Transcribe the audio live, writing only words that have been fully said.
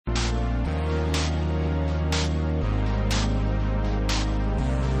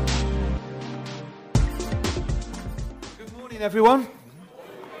Morning, everyone.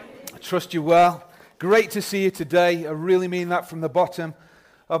 I trust you well. Great to see you today. I really mean that from the bottom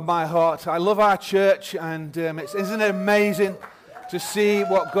of my heart. I love our church, and isn't it amazing to see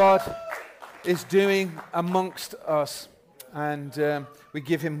what God is doing amongst us? And we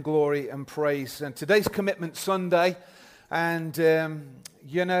give him glory and praise. And today's Commitment Sunday, and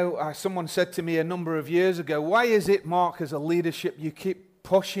someone said to me a number of years ago, why is it, Mark, as a leadership, you keep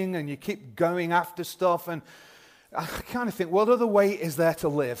pushing and you keep going after stuff? And I kind of think, what other way is there to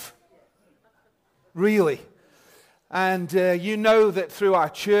live? Really? And you know that through our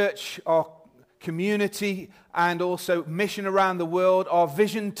church, our community, and also mission around the world, our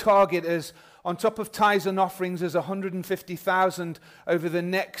vision target is, on top of tithes and offerings, is 150,000 over the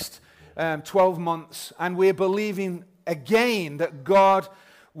next 12 months. And we're believing again that God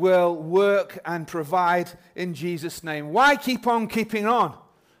will work and provide in Jesus' name. Why keep on keeping on?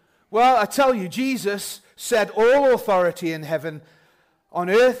 Well, I tell you, Jesus said, all authority in heaven,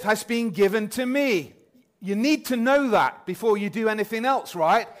 on earth has been given to me. You need to know that before you do anything else,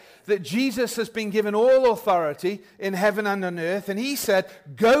 right? That Jesus has been given all authority in heaven and on earth. And he said,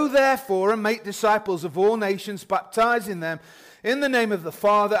 go therefore and make disciples of all nations, baptizing them in the name of the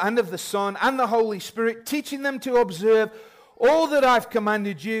Father and of the Son and the Holy Spirit, teaching them to observe all that I've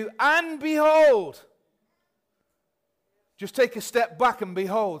commanded you. And behold, just take a step back and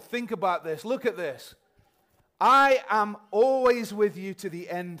behold, think about this, look at this. I am always with you to the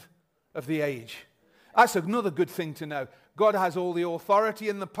end of the age. That's another good thing to know. God has all the authority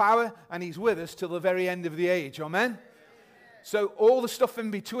and the power, and he's with us till the very end of the age. Amen? So all the stuff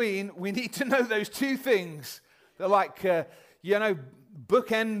in between, we need to know those two things. They're like,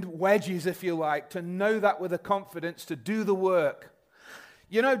 bookend wedges, if you like, to know that with a confidence, to do the work.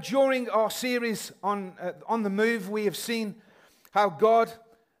 You know, during our series on the move, we have seen how God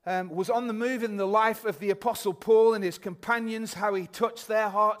was on the move in the life of the Apostle Paul and his companions, how he touched their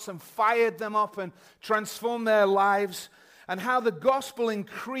hearts and fired them up and transformed their lives, and how the gospel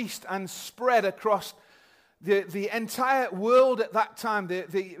increased and spread across the entire world at that time,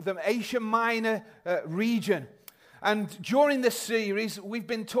 the Asia Minor region. And during this series, we've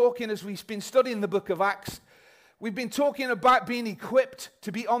been talking, as we've been studying the book of Acts, we've been talking about being equipped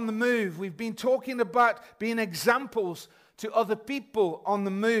to be on the move. We've been talking about being examples to other people on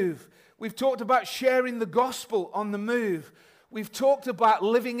the move. We've talked about sharing the gospel on the move. We've talked about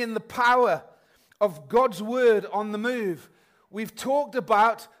living in the power of God's word on the move. We've talked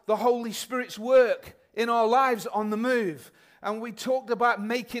about the Holy Spirit's work in our lives on the move. And we talked about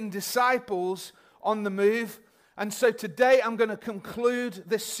making disciples on the move. And so today I'm going to conclude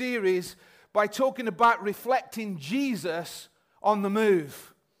this series by talking about reflecting Jesus on the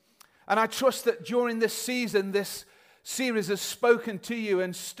move. And I trust that during this season, this series has spoken to you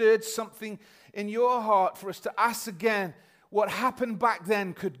and stirred something in your heart for us to ask again, what happened back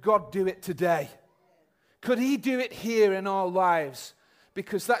then, could God do it today? Could he do it here in our lives?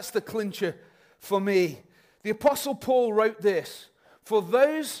 Because that's the clincher for me. The Apostle Paul wrote this, for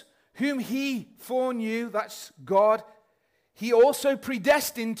those whom he foreknew, that's God, he also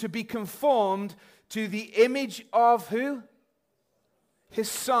predestined to be conformed to the image of who? His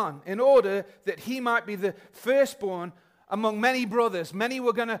Son, in order that he might be the firstborn among many brothers. Many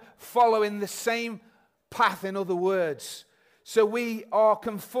were going to follow in the same path, in other words. So we are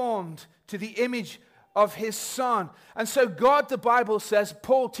conformed to the image of his Son. And so God, the Bible says,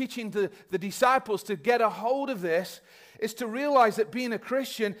 Paul teaching the disciples to get a hold of this, is to realize that being a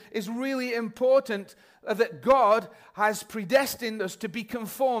Christian is really important, that God has predestined us to be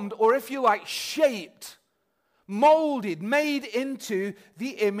conformed, or if you like, shaped, molded, made into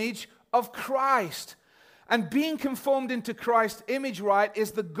the image of Christ. And being conformed into Christ's image, right,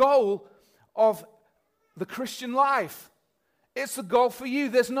 is the goal of the Christian life. It's the goal for you.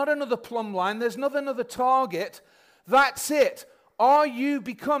 There's not another plumb line. There's not another target. That's it. Are you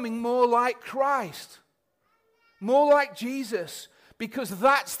becoming more like Christ? More like Jesus? Because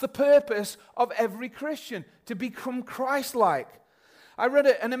that's the purpose of every Christian, to become Christ-like. I read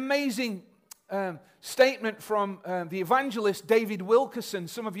an amazing statement from the evangelist David Wilkerson.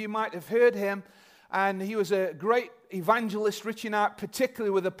 Some of you might have heard him, and he was a great evangelist, reaching out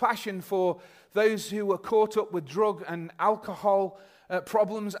particularly with a passion for those who were caught up with drug and alcohol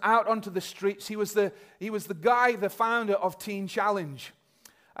problems out onto the streets. He was the guy, the founder of Teen Challenge,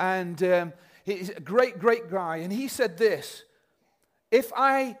 and he's a great guy. And he said this: if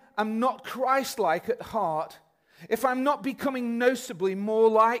I am not Christ-like at heart, if I'm not becoming noticeably more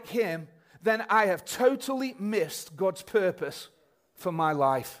like him, then I have totally missed God's purpose for my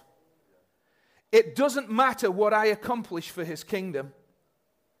life. It doesn't matter what I accomplish for his kingdom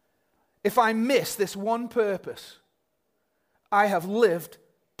if I miss this one purpose. I have lived,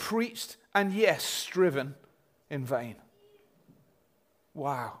 preached, and yes, striven in vain.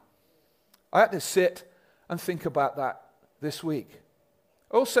 Wow. I had to sit and think about that this week.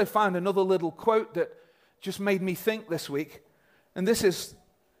 I also found another little quote that just made me think this week, and this is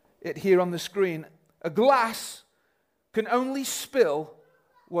it here on the screen. A glass can only spill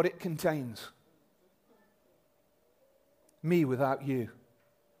what it contains. Me without you.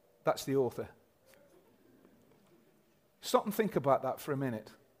 That's the author. Stop and think about that for a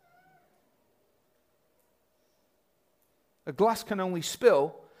minute. A glass can only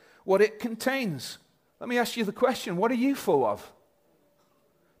spill what it contains. Let me ask you the question, what are you full of?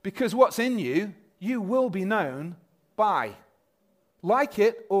 Because what's in you, you will be known by. Like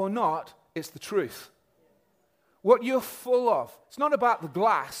it or not, it's the truth. What you're full of. It's not about the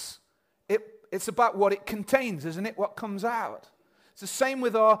glass. It's about what it contains, isn't it? What comes out. It's the same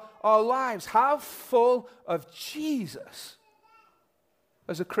with our lives. How full of Jesus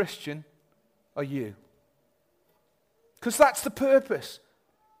as a Christian are you? Because that's the purpose.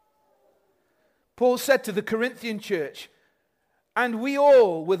 Paul said to the Corinthian church, and we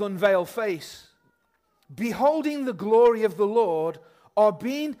all with unveiled face, beholding the glory of the Lord, are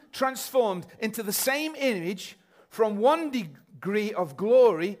being transformed into the same image from one degree of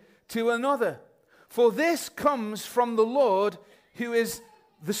glory to another. For this comes from the Lord who is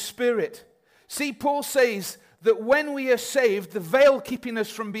the Spirit. See, Paul says that when we are saved, the veil keeping us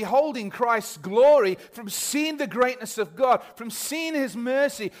from beholding Christ's glory, from seeing the greatness of God, from seeing His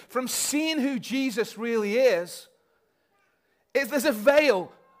mercy, from seeing who Jesus really is, there's a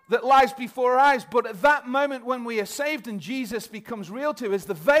veil that lies before our eyes. But at that moment when we are saved and Jesus becomes real to us,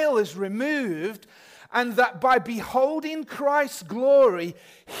 the veil is removed, and that by beholding Christ's glory,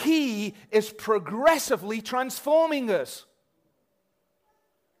 He is progressively transforming us.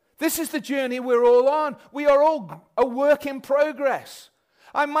 This is the journey we're all on. We are all a work in progress.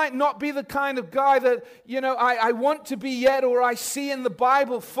 I might not be the kind of guy that, I want to be yet, or I see in the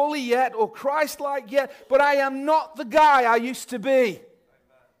Bible fully yet, or Christ-like yet, but I am not the guy I used to be.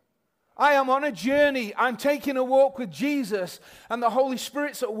 I am on a journey. I'm taking a walk with Jesus, and the Holy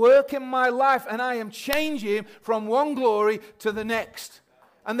Spirit's at work in my life, and I am changing from one glory to the next.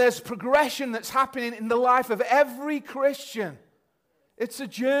 And there's progression that's happening in the life of every Christian. It's a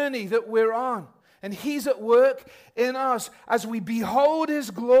journey that we're on, and He's at work in us. As we behold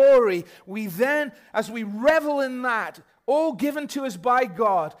His glory, we then, as we revel in that, all given to us by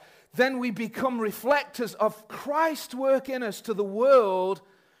God, then we become reflectors of Christ's work in us to the world,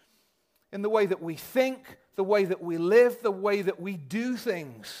 in the way that we think, the way that we live, the way that we do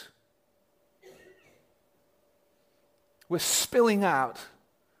things. We're spilling out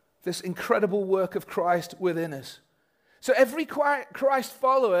this incredible work of Christ within us. So every Christ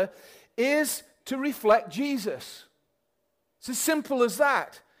follower is to reflect Jesus. It's as simple as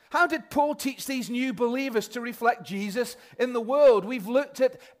that. How did Paul teach these new believers to reflect Jesus in the world? We've looked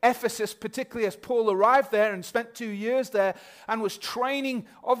at Ephesus, particularly as Paul arrived there and spent 2 years there and was training,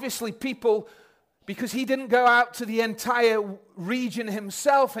 obviously, people, because he didn't go out to the entire region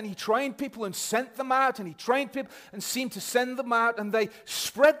himself, and he trained people and sent them out, and he trained people and seemed to send them out, and they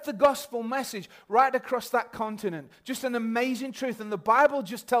spread the gospel message right across that continent. Just an amazing truth. And the Bible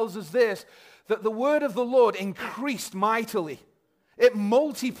just tells us this, that the word of the Lord increased mightily. It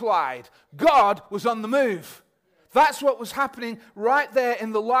multiplied. God was on the move. That's what was happening right there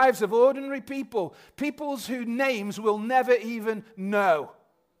in the lives of ordinary people. Peoples whose names we'll never even know.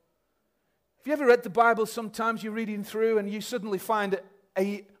 Have you ever read the Bible? Sometimes you're reading through and you suddenly find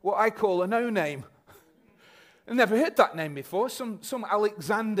what I call a no-name. I've never heard that name before. Some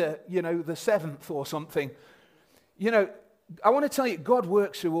Alexander, the 7th or something. I want to tell you, God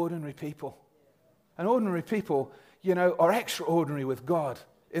works through ordinary people. And ordinary people, are extraordinary with God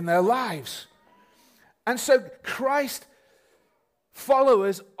in their lives. And so Christ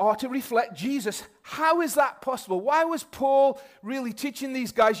followers are to reflect Jesus. How is that possible? Why was Paul really teaching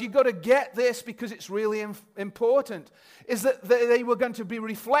these guys? You've got to get this because it's really important. Is that they were going to be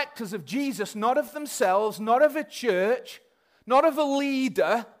reflectors of Jesus, not of themselves, not of a church, not of a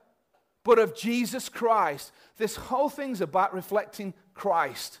leader, but of Jesus Christ. This whole thing's about reflecting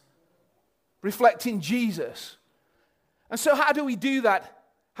Christ, reflecting Jesus. And so how do we do that?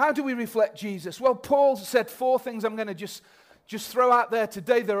 How do we reflect Jesus? Well, Paul said 4 things I'm going to just throw out there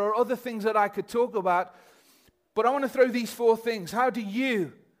today. There are other things that I could talk about, but I want to throw these 4 things. How do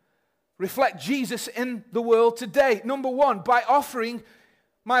you reflect Jesus in the world today? Number 1, by offering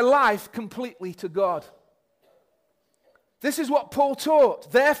my life completely to God. This is what Paul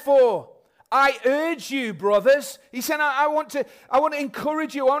taught. Therefore, I urge you, brothers. He said, I want to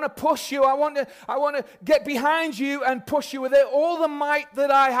encourage you. I want to push you. I want to get behind you and push you with all the might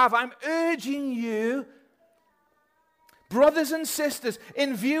that I have. I'm urging you, brothers and sisters,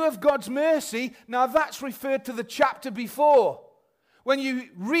 in view of God's mercy. Now that's referred to the chapter before. When you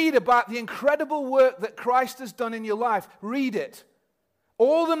read about the incredible work that Christ has done in your life, read it.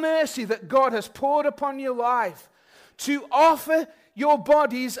 All the mercy that God has poured upon your life, to offer your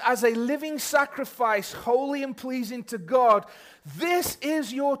bodies as a living sacrifice, holy and pleasing to God. This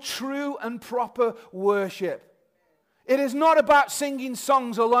is your true and proper worship. It is not about singing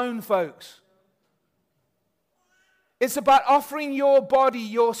songs alone, folks. It's about offering your body,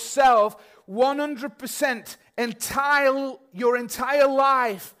 yourself, 100%, your entire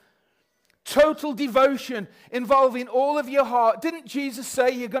life, total devotion, involving all of your heart. Didn't Jesus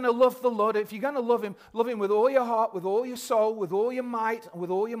say you're going to love the Lord? If you're going to love him with all your heart, with all your soul, with all your might, and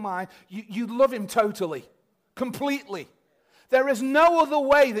with all your mind. You love him totally, completely. There is no other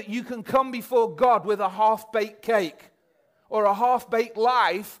way that you can come before God with a half-baked cake, or a half-baked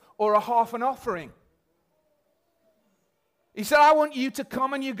life, or a half an offering. He said, I want you to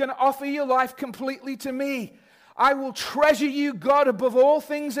come and you're going to offer your life completely to me. I will treasure you, God, above all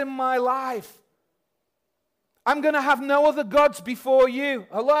things in my life. I'm going to have no other gods before you.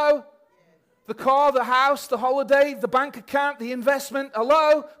 Hello? The car, the house, the holiday, the bank account, the investment.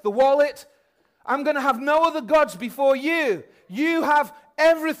 Hello? The wallet. I'm going to have no other gods before you. You have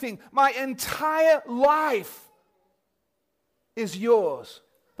everything. My entire life is yours.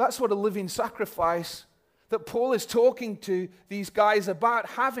 That's what a living sacrifice that Paul is talking to these guys about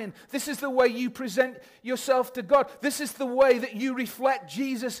having. This is the way you present yourself to God. This is the way that you reflect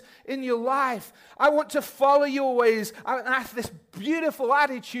Jesus in your life. I want to follow your ways. I have this beautiful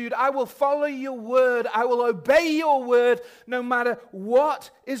attitude. I will follow your word. I will obey your word no matter what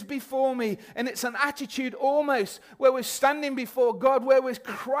is before me. And it's an attitude almost where we're standing before God, where we're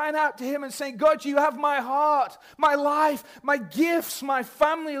crying out to him and saying, God, you have my heart, my life, my gifts, my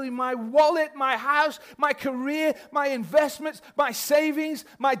family, my wallet, my house, my career, my investments, my savings,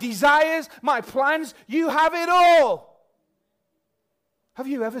 my desires, my plans. You have it all. Have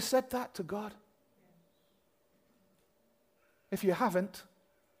you ever said that to God? If you haven't,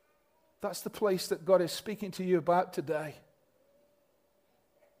 that's the place that God is speaking to you about today.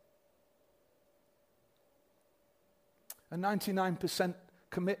 A 99%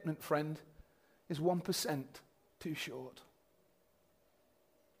 commitment, friend, is 1% too short.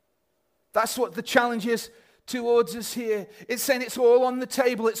 That's what the challenge is towards us here. It's saying it's all on the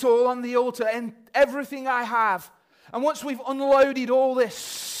table, it's all on the altar, and everything I have. And once we've unloaded all this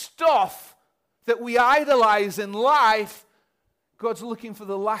stuff that we idolize in life, God's looking for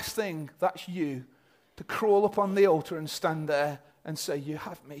the last thing, that's you, to crawl up on the altar and stand there and say, you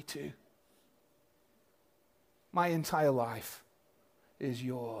have me too. My entire life is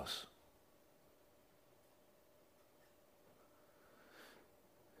yours.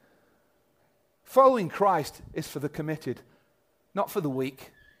 Following Christ is for the committed, not for the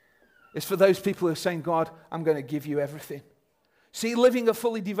weak. It's for those people who are saying, God, I'm going to give you everything. See, living a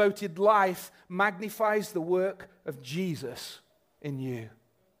fully devoted life magnifies the work of Jesus in you.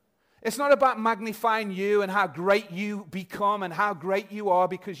 It's not about magnifying you and how great you become and how great you are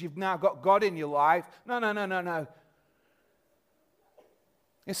because you've now got God in your life. No.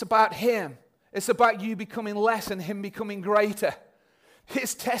 It's about him. It's about you becoming less and him becoming greater.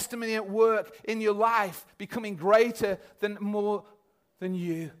 His testimony at work in your life becoming greater than more than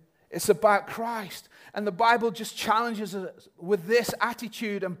you. It's about Christ. And the Bible just challenges us with this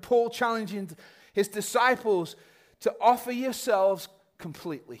attitude, and Paul challenging his disciples to offer yourselves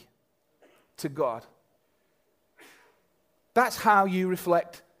completely to God. That's how you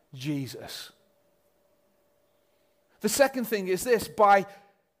reflect Jesus. The second thing is this: by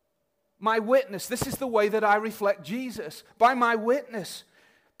my witness. This is the way that I reflect Jesus. By my witness.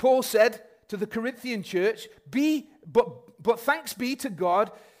 Paul said to the Corinthian church, but thanks be to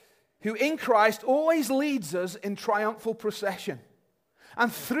God, who in Christ always leads us in triumphal procession,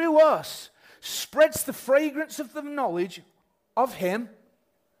 and through us spreads the fragrance of the knowledge of him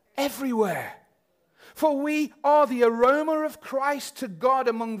everywhere. For we are the aroma of Christ to God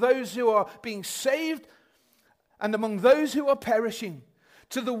among those who are being saved and among those who are perishing.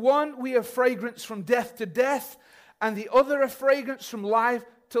 To the one we are fragrance from death to death, and the other a fragrance from life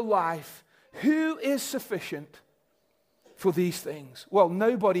to life. Who is sufficient for these things? Well,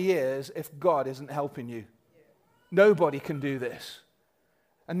 nobody is if God isn't helping you. Nobody can do this.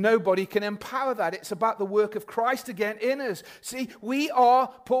 And nobody can empower that. It's about the work of Christ again in us. See,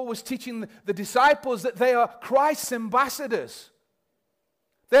 Paul was teaching the disciples that they are Christ's ambassadors.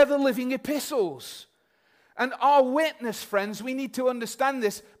 They're the living epistles. And our witness, friends, we need to understand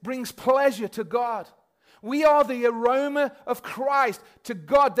this, brings pleasure to God. We are the aroma of Christ to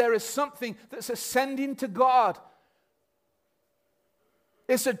God. There is something that's ascending to God.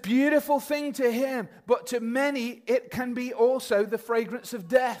 It's a beautiful thing to Him, but to many it can be also the fragrance of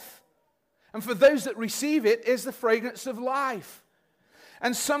death. And for those that receive it is the fragrance of life.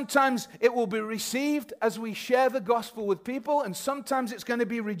 And sometimes it will be received as we share the gospel with people, and sometimes it's going to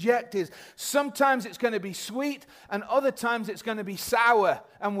be rejected. Sometimes it's going to be sweet, and other times it's going to be sour,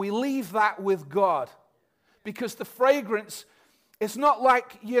 and we leave that with God. Because the fragrance, it's not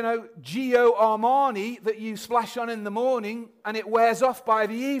like, Gio Armani that you splash on in the morning and it wears off by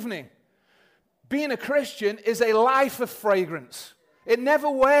the evening. Being a Christian is a life of fragrance. It never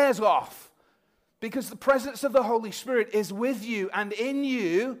wears off. Because the presence of the Holy Spirit is with you and in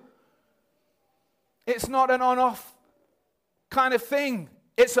you. It's not an on-off kind of thing.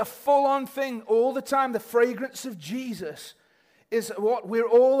 It's a full-on thing all the time. The fragrance of Jesus is what we're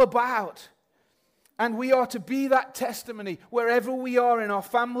all about. And we are to be that testimony wherever we are, in our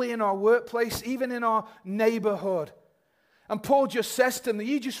family, in our workplace, even in our neighborhood. And Paul just says to them,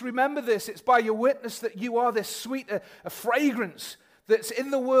 you just remember this. It's by your witness that you are this sweet a fragrance that's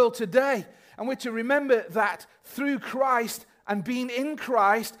in the world today. And we're to remember that through Christ and being in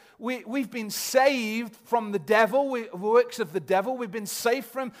Christ, we've been saved from the devil, works of the devil. We've been saved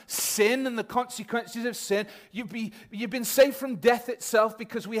from sin and the consequences of sin. You've been saved from death itself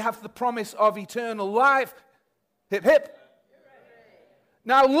because we have the promise of eternal life. Hip, hip.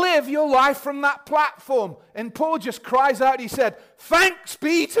 Now live your life from that platform. And Paul just cries out, he said, thanks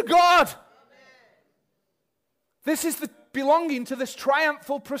be to God. Amen. This is the belonging to this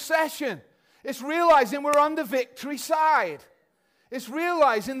triumphal procession. It's realizing we're on the victory side. It's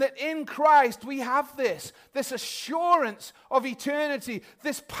realizing that in Christ we have this assurance of eternity,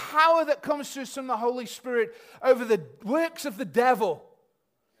 this power that comes to us from the Holy Spirit over the works of the devil.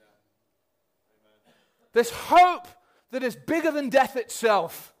 Yeah. This hope that is bigger than death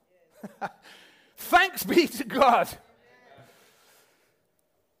itself. Thanks be to God.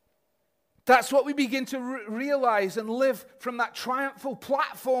 That's what we begin to realize and live from that triumphal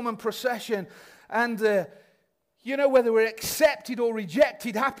platform and procession. And, whether we're accepted or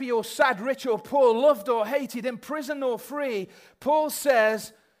rejected, happy or sad, rich or poor, loved or hated, imprisoned or free, Paul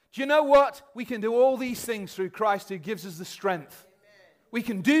says, do you know what? We can do all these things through Christ who gives us the strength. Amen. We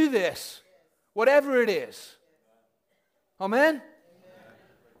can do this, whatever it is. Amen? Amen?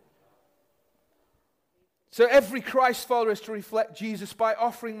 So every Christ follower is to reflect Jesus by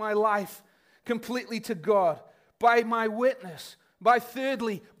offering my life completely to God, by my witness, by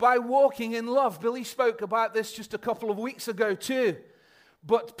thirdly, by walking in love. Billy spoke about this just a couple of weeks ago too.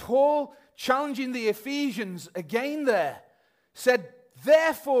 But Paul, challenging the Ephesians again there, said,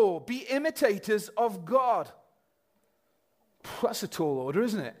 therefore, be imitators of God. That's a tall order,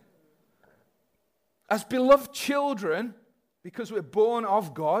 isn't it? As beloved children, because we're born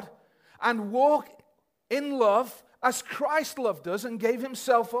of God, and walk in love as Christ loved us and gave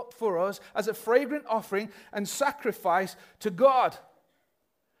himself up for us as a fragrant offering and sacrifice to God.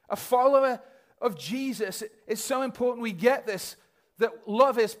 A follower of Jesus, it's so important we get this, that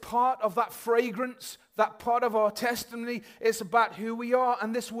love is part of that fragrance, that part of our testimony. It's about who we are.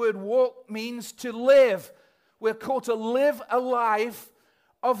 And this word walk means to live. We're called to live a life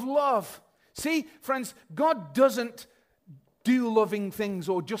of love. See, friends, God doesn't do loving things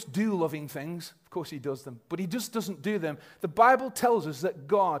or just do loving things. Of course he does them, but he just doesn't do them. The Bible tells us that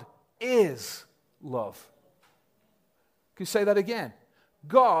God is love. Can you say that again?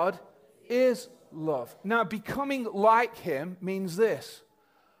 God is love. Now, becoming like him means this.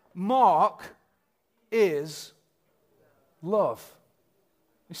 Mark is love.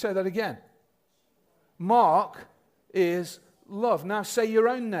 You say that again. Mark is love. Now say your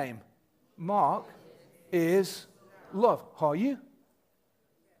own name. Mark is love. Are you?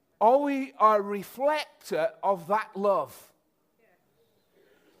 Are we a reflector of that love?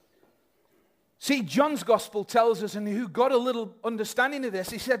 See, John's gospel tells us, and who got a little understanding of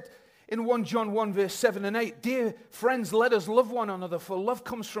this, he said in 1 John 1 verse 7 and 8, dear friends, let us love one another, for love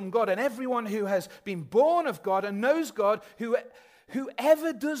comes from God, and everyone who has been born of God and knows God,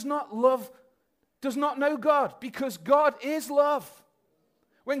 whoever does not love does not know God, because God is love.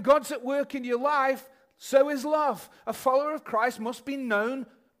 When God's at work in your life, so is love. A follower of Christ must be known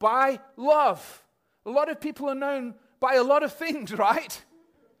by love. A lot of people are known by a lot of things, right?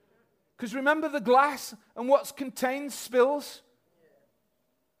 Because remember the glass and what's contained spills?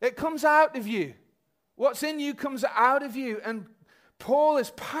 It comes out of you. What's in you comes out of you. And Paul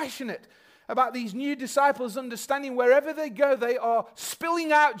is passionate about these new disciples understanding wherever they go, they are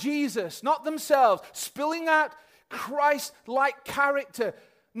spilling out Jesus, not themselves, spilling out Christ-like character,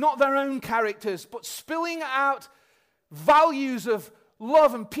 not their own characters, but spilling out values of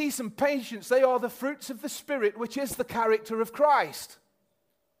love and peace and patience. They are the fruits of the Spirit, which is the character of Christ.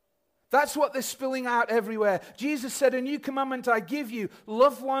 That's what they're spilling out everywhere. Jesus said, "A new commandment I give you,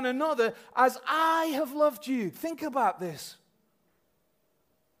 love one another as I have loved you." Think about this.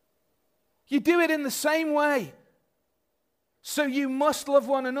 You do it in the same way. So you must love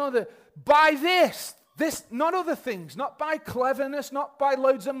one another by this, not other things, not by cleverness, not by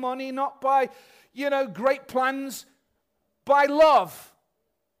loads of money, not by, great plans, by love.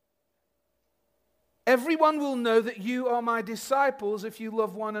 Everyone will know that you are my disciples if you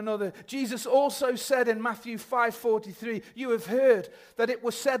love one another. Jesus also said in Matthew 5:43, "You have heard that it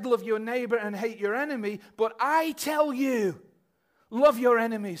was said, love your neighbor and hate your enemy, but I tell you, love your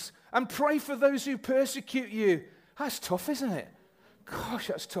enemies and pray for those who persecute you." That's tough, isn't it? Gosh,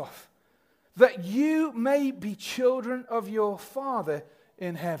 that's tough. "That you may be children of your Father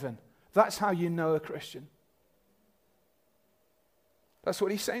in heaven." That's how you know a Christian. That's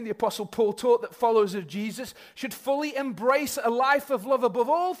what he's saying. The Apostle Paul taught that followers of Jesus should fully embrace a life of love above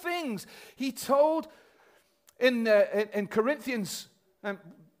all things. He told in Corinthians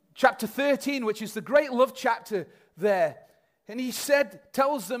chapter 13, which is the great love chapter there, and he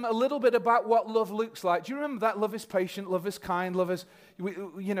tells them a little bit about what love looks like. Do you remember that? Love is patient, love is kind, love is, we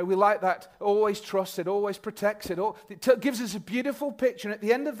like that, always trusted, always protects it. It gives us a beautiful picture. And at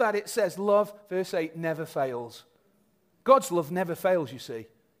the end of that it says, love, verse 8, never fails. God's love never fails, you see.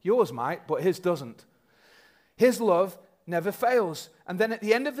 Yours might, but his doesn't. His love never fails. And then at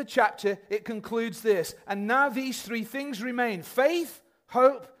the end of the chapter, it concludes this: "And now these three things remain: faith,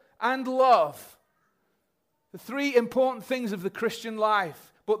 hope, and love." The three important things of the Christian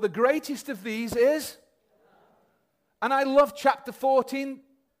life. But the greatest of these is, and I love chapter 14,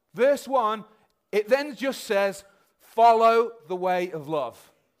 verse 1, it then just says, follow the way of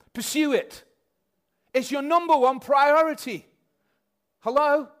love. Pursue it. It's your number one priority.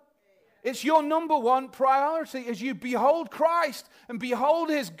 Hello? It's your number one priority. As you behold Christ and behold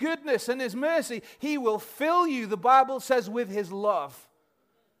his goodness and his mercy, he will fill you, the Bible says, with his love.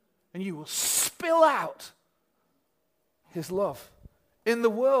 And you will spill out his love in the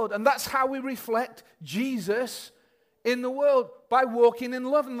world. And that's how we reflect Jesus in the world, by walking in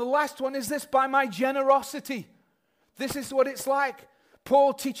love. And the last one is this: by my generosity. This is what it's like.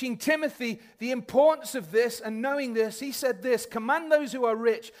 Paul teaching Timothy the importance of this and knowing this, he said this: "Command those who are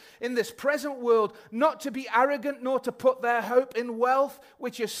rich in this present world not to be arrogant, nor to put their hope in wealth,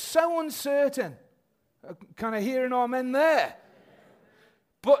 which is so uncertain." Kind of hearing amen there.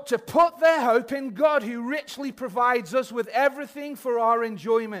 "But to put their hope in God, who richly provides us with everything for our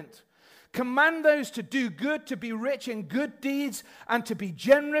enjoyment. Command those to do good, to be rich in good deeds, and to be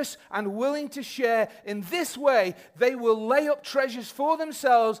generous and willing to share. In this way, they will lay up treasures for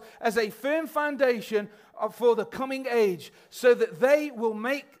themselves as a firm foundation for the coming age, so that they will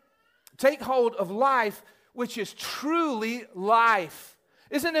take hold of life, which is truly life."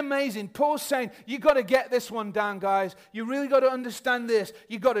 Isn't it amazing? Paul's saying, you got to get this one down, guys. You really got to understand this.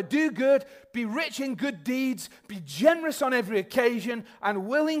 You got to do good, be rich in good deeds, be generous on every occasion, and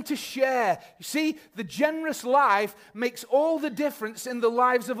willing to share. You see, the generous life makes all the difference in the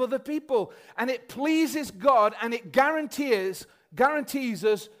lives of other people. And it pleases God, and it guarantees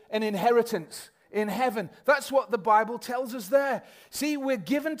us an inheritance in heaven. That's what the Bible tells us there. See, we're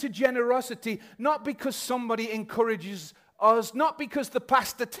given to generosity not because somebody encourages us, not because the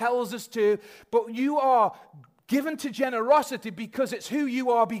pastor tells us to, but you are given to generosity because it's who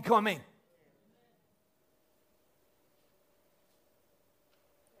you are becoming.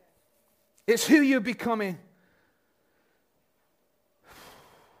 It's who you're becoming.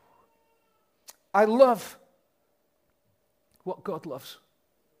 I love what God loves.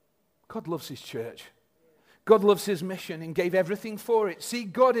 God loves his church. God loves his mission and gave everything for it. See,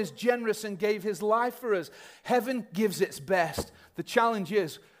 God is generous and gave his life for us. Heaven gives its best. The challenge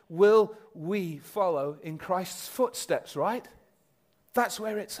is, will we follow in Christ's footsteps, right? That's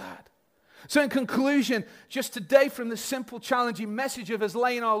where it's at. So in conclusion, just today, from the simple, challenging message of us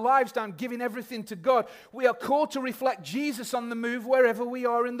laying our lives down, giving everything to God, we are called to reflect Jesus on the move wherever we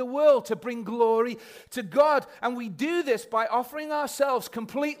are in the world, to bring glory to God. And we do this by offering ourselves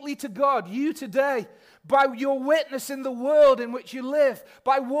completely to God, you today, by your witness in the world in which you live,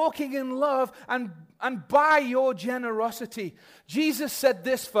 by walking in love, and by your generosity. Jesus said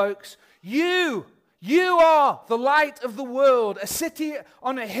this, folks: You are the light of the world. A city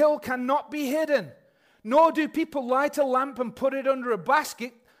on a hill cannot be hidden. Nor do people light a lamp and put it under a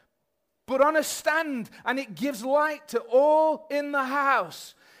basket, but on a stand, and it gives light to all in the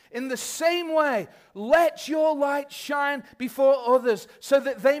house. In the same way, let your light shine before others, so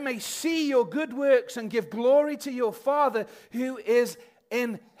that they may see your good works and give glory to your Father who is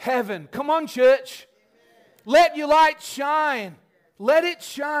in heaven. Come on, church. Let your light shine. Let it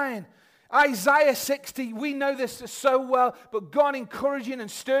shine. Isaiah 60, we know this so well, but God encouraging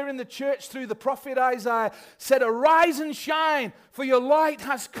and stirring the church through the prophet Isaiah said, arise and shine, for your light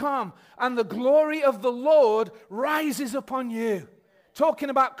has come, and the glory of the Lord rises upon you. Talking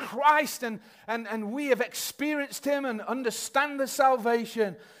about Christ, and we have experienced him and understand the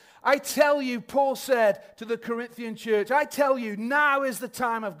salvation. I tell you, Paul said to the Corinthian church, I tell you, now is the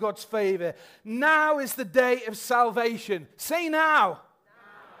time of God's favor. Now is the day of salvation. Say now.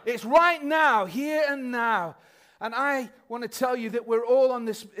 It's right now, here and now. And I want to tell you that we're all on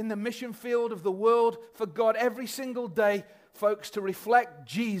this in the mission field of the world for God every single day, folks, to reflect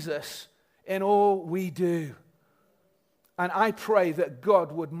Jesus in all we do. And I pray that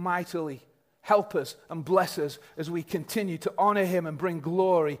God would mightily help us and bless us as we continue to honor him and bring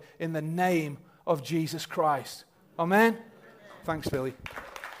glory in the name of Jesus Christ. Amen? Thanks, Billy.